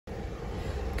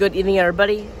Good evening,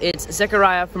 everybody. It's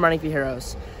Zechariah from Running for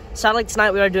Heroes. Sadly, tonight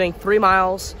we are doing 3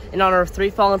 miles in honor of 3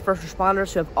 fallen first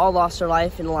responders who have all lost their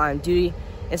life in the line of duty.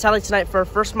 And sadly, tonight for our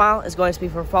first mile is going to be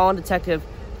for fallen Detective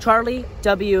Charlie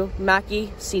W.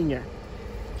 Mackie Sr.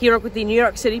 He worked with the New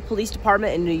York City Police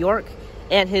Department in New York,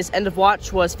 and his end of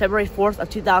watch was February 4th of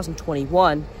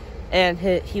 2021. And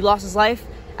he lost his life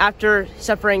after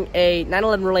suffering a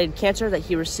 9/11 related cancer that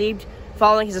he received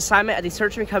following his assignment at the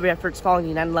search and recovery efforts following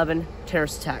the 9/11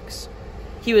 terrorist attacks.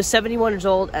 He was 71 years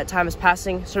old at time of his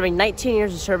passing, serving 19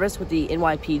 years of service with the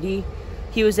NYPD.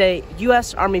 He was a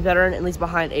U.S. Army veteran and leaves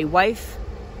behind a wife,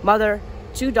 mother,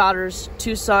 2 daughters,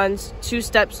 2 sons, 2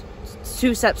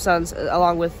 stepsons,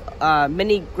 along with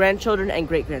many grandchildren and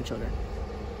great-grandchildren.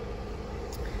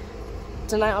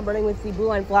 Tonight I'm running with the blue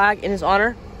line flag in his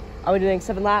honor. I'll be doing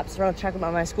 7 laps around the track at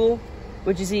my school,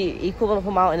 which is the equivalent of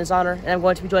a mile in his honor, and I'm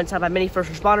going to be joined by many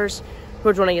first responders who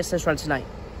are joining us this run tonight.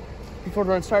 Before the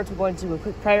run starts, we're going to do a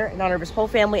quick prayer in honor of his whole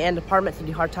family and department through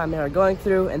the hard time they are going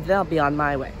through, and then I'll be on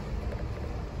my way.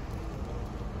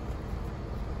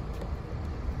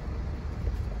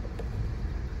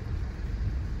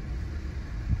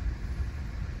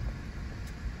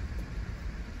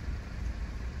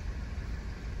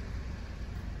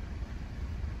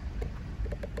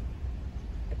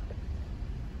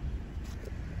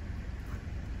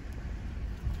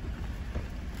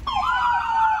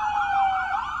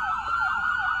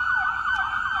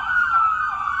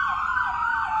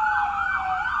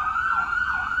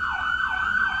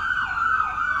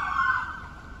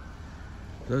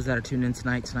 Those that are tuned in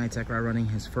tonight's Zechariah running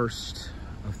his first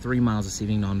of 3 miles this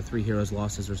evening on the 3 heroes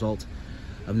lost as a result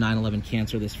of 9/11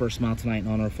 cancer. This first mile tonight in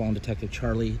honor of fallen Detective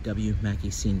Charlie W. Mackie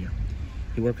Sr.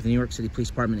 He worked with the New York City Police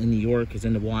Department in New York. His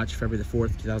end of watch, February the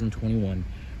 4th, 2021.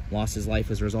 Lost his life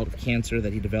as a result of cancer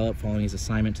that he developed following his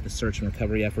assignment to the search and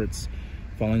recovery efforts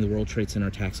following the World Trade Center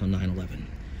attacks on 9/11.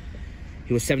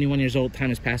 He was 71 years old,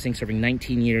 time is passing, serving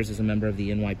 19 years as a member of the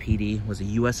NYPD, was a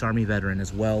U.S. Army veteran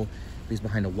as well. Leaves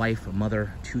behind a wife, a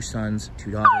mother, 2 sons,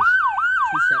 2 daughters,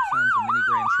 2 stepsons, and many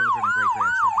grandchildren and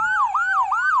great-grandchildren.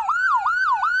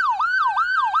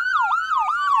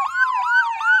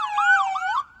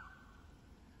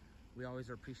 We always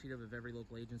are appreciative of every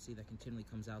local agency that continually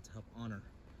comes out to help honor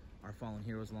our fallen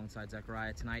heroes alongside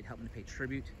Zechariah. Tonight, helping to pay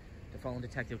tribute to fallen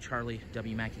Detective Charlie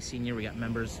W. Mackie Sr. We got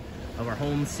members of our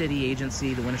home city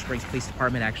agency, the Winter Springs Police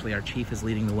Department. Actually, our chief is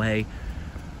leading the way.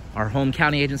 Our home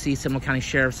county agency, Seminole County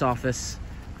Sheriff's Office,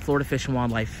 Florida Fish and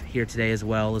Wildlife here today as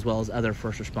well as other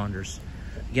first responders.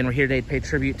 Again, we're here today to pay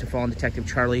tribute to fallen Detective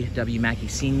Charlie W. Mackie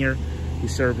Sr., who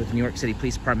served with the New York City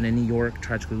Police Department in New York,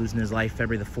 tragically losing his life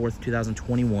February the 4th,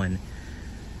 2021,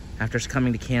 after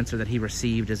succumbing to cancer that he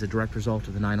received as a direct result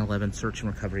of the 9/11 search and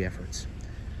recovery efforts.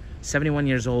 71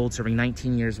 years old, serving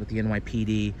 19 years with the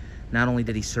NYPD. Not only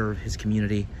did he serve his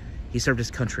community, he served his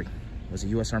country. Was a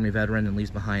U.S. Army veteran and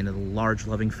leaves behind a large,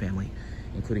 loving family,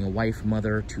 including a wife,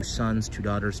 mother, 2 sons, 2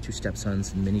 daughters, 2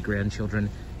 stepsons, and many grandchildren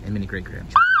and many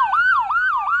great-grandchildren.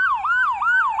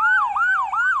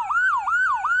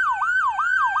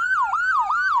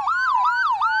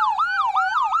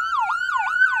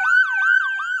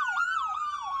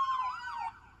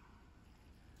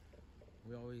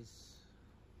 We always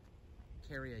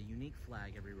carry a unique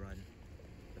flag every run.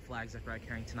 The flag Zechariah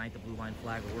carrying tonight, the blue line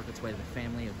flag, will work its way to the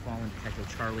family of fallen Detective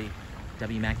Charlie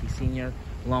W. Mackie Sr.,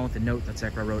 along with the note that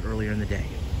Zechariah wrote earlier in the day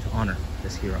to honor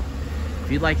this hero.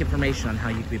 If you'd like information on how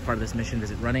you can be a part of this mission,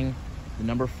 visit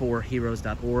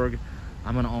running4heroes.org.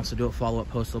 I'm going to also do a follow-up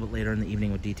post a little bit later in the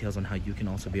evening with details on how you can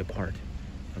also be a part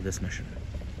of this mission.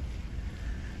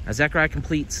 As Zechariah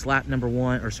completes lap number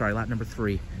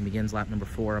 3 and begins lap number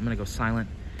 4, I'm going to go silent,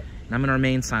 and I'm going to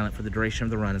remain silent for the duration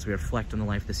of the run as we reflect on the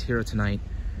life of this hero tonight,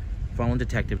 fallen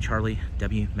Detective Charlie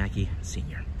W. Mackie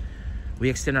Sr. We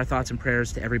extend our thoughts and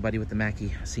prayers to everybody with the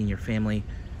Mackie Sr. family,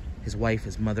 his wife,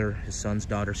 his mother, his sons,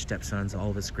 daughters, stepsons, all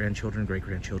of his grandchildren,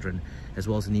 great-grandchildren, as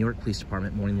well as the New York Police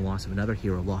Department mourning the loss of another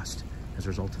hero lost as a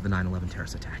result of the 9/11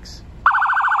 terrorist attacks.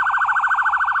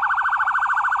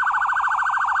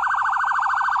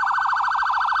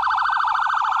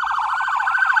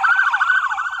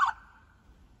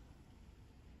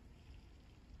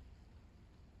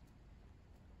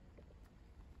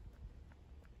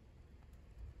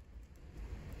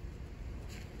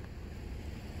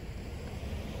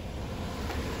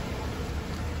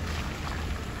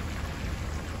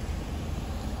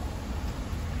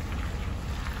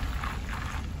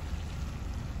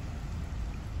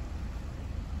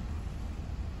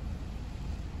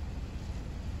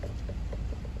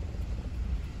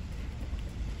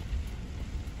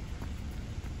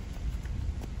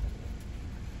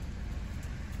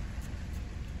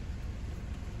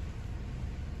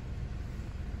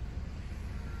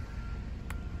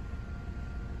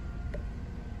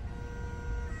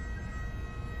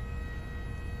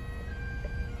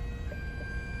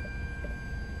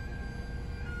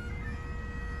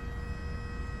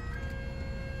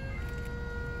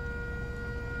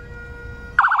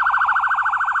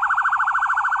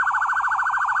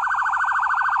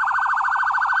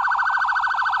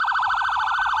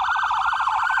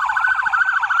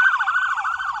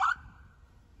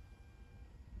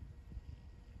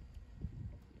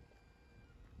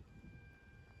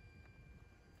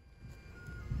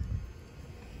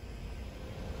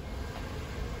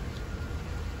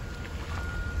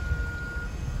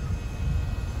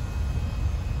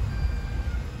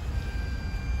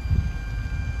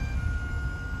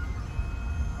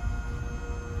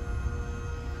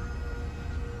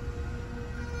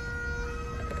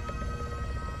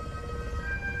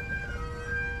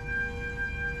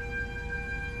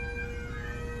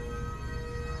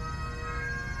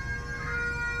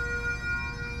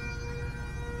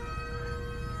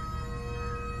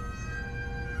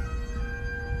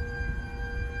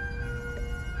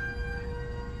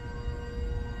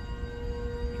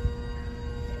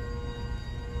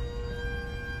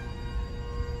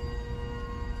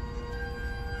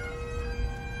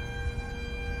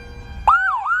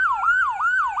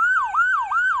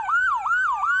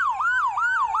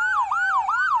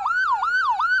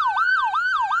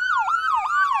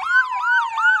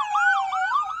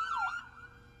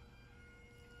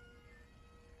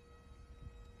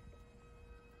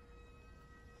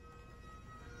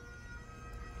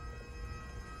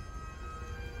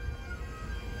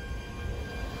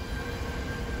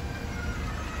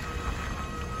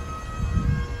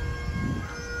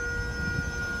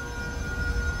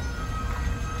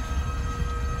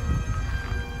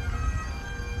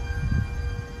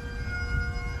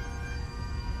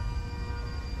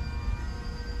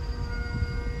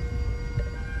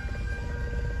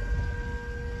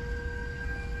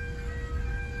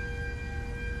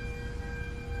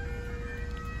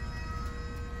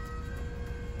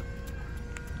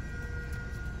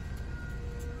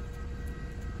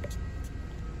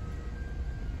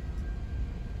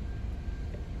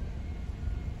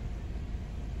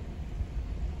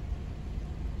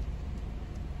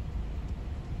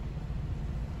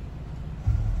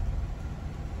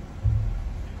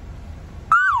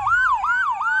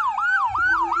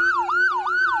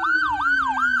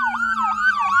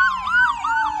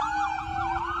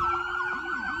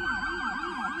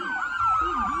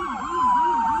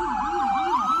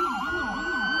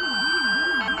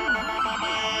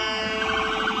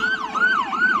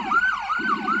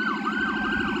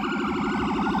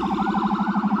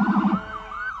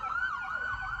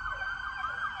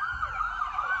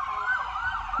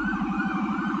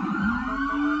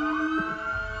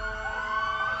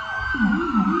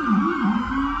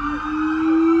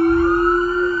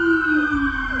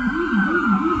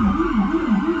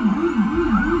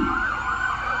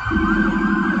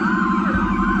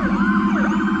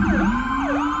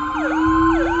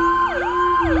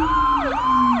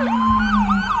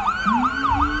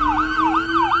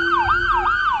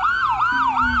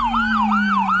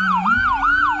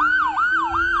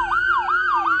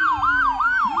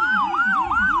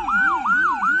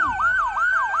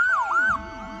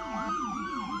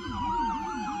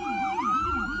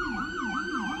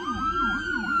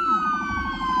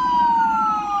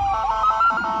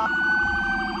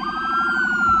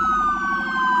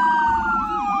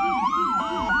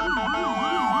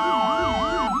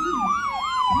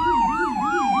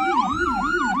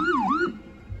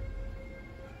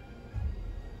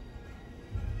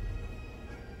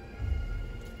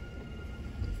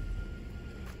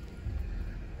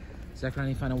 Zachariah,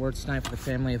 any final words tonight for the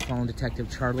family of fallen Detective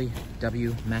Charlie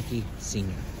W. Mackie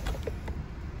Sr.?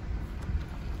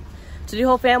 To the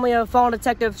whole family of fallen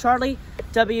Detective Charlie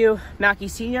W. Mackie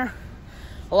Sr.,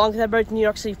 along with everybody at the New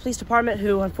York City Police Department,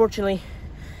 who unfortunately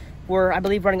were, I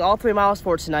believe, running all 3 miles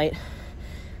for tonight,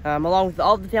 along with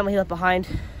all the family he left behind.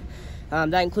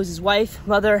 That includes his wife,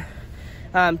 mother,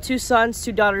 2 sons,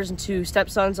 2 daughters, and 2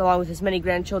 stepsons, along with his many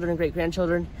grandchildren and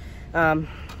great-grandchildren, and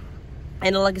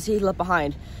the legacy he left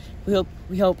behind.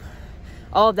 We hope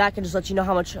all of that can just let you know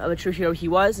how much of a true hero he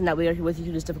was, and that we are here with you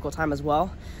through this difficult time as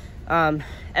well.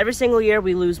 Every single year,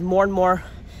 we lose more and more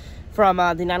from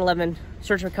the 9/11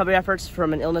 search and recovery efforts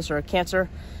from an illness or a cancer.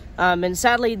 And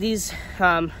sadly, these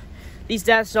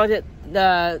deaths, knowing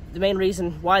that the main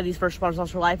reason why these first responders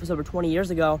lost their life was over 20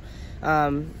 years ago,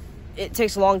 it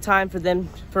takes a long time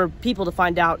for people to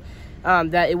find out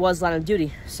that it was line of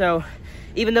duty. So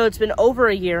even though it's been over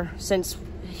a year since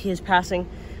his passing,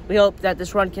 we hope that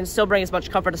this run can still bring as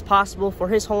much comfort as possible for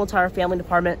his whole entire family and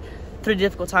department through the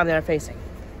difficult time they are facing.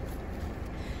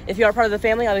 If you are part of the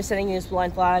family, I'll be sending you this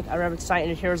blind flag. I remember tonight in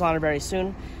your hero's honor very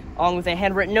soon, along with a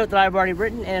handwritten note that I've already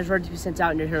written and is ready to be sent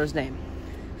out in your hero's name.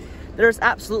 There is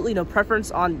absolutely no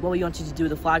preference on what we want you to do with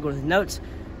the flag or with the notes,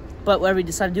 but whatever you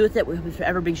decide to do with it, we hope it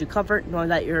ever brings you comfort, knowing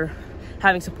that you're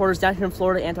having supporters down here in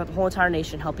Florida and throughout the whole entire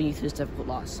nation helping you through this difficult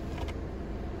loss.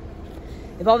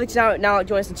 If all of you now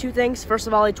join us in 2 things. First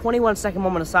of all, a 21-second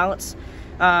moment of silence.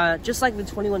 Just like the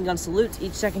 21-gun salute,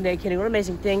 each second dedicating one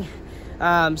amazing thing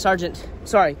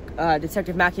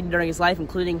Detective Mackie during his life,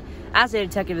 including as a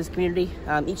detective in his community.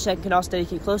 Each second can also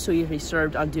dedicate close to a year he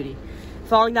served on duty.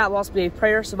 Following that will also be a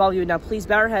prayer, so if all of you would now please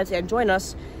bow your heads and join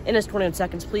us in this 21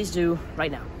 seconds. Please do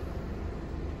right now.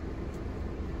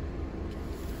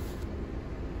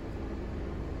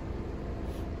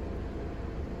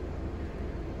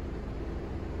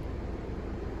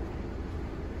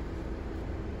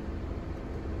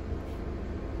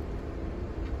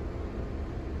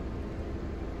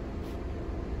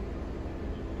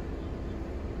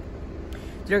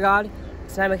 Dear God,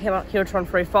 tonight we came out here to run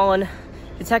for a fallen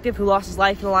detective who lost his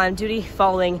life in the line of duty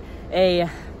following a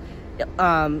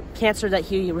cancer that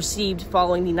he received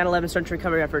following the 9/11 search and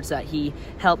recovery efforts that he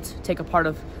helped take a part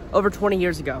of over 20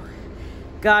 years ago.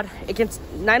 God,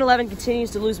 9/11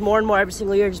 continues to lose more and more every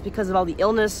single year just because of all the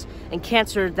illness and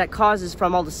cancer that causes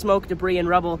from all the smoke, debris, and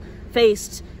rubble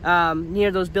faced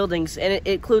near those buildings, and it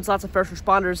includes lots of first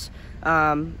responders.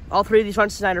 All 3 of these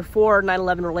runs tonight are 4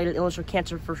 9/11 related illness or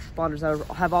cancer first responders that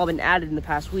have all been added in the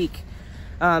past week.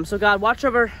 So God, watch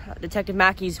over Detective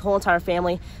Mackie's whole entire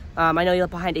family. I know he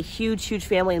left behind a huge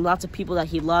family and lots of people that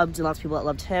he loved and lots of people that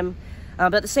loved him.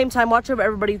 But at the same time, watch over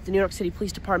everybody at the New York City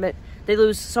Police Department. They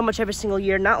lose so much every single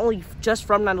year, not only just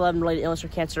from 9/11 related illness or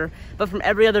cancer, but from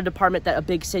every other department that a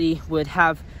big city would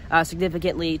have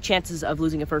significantly chances of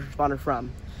losing a first responder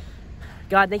from.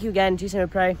 God, thank you again. In Jesus' name we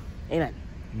pray. Amen.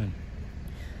 Amen.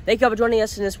 Thank you all for joining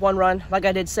us in this one run. Like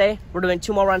I did say, we're doing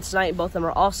 2 more runs tonight. Both of them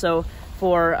are also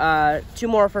for 2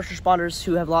 more first responders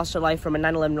who have lost their life from a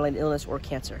 9/11 related illness or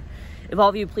cancer. If all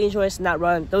of you please join us in that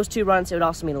run, those 2 runs, it would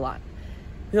also mean a lot.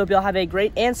 We hope you all have a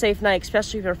great and safe night,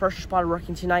 especially if you're a first responder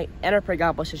working tonight, and I pray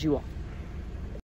God blesses you all.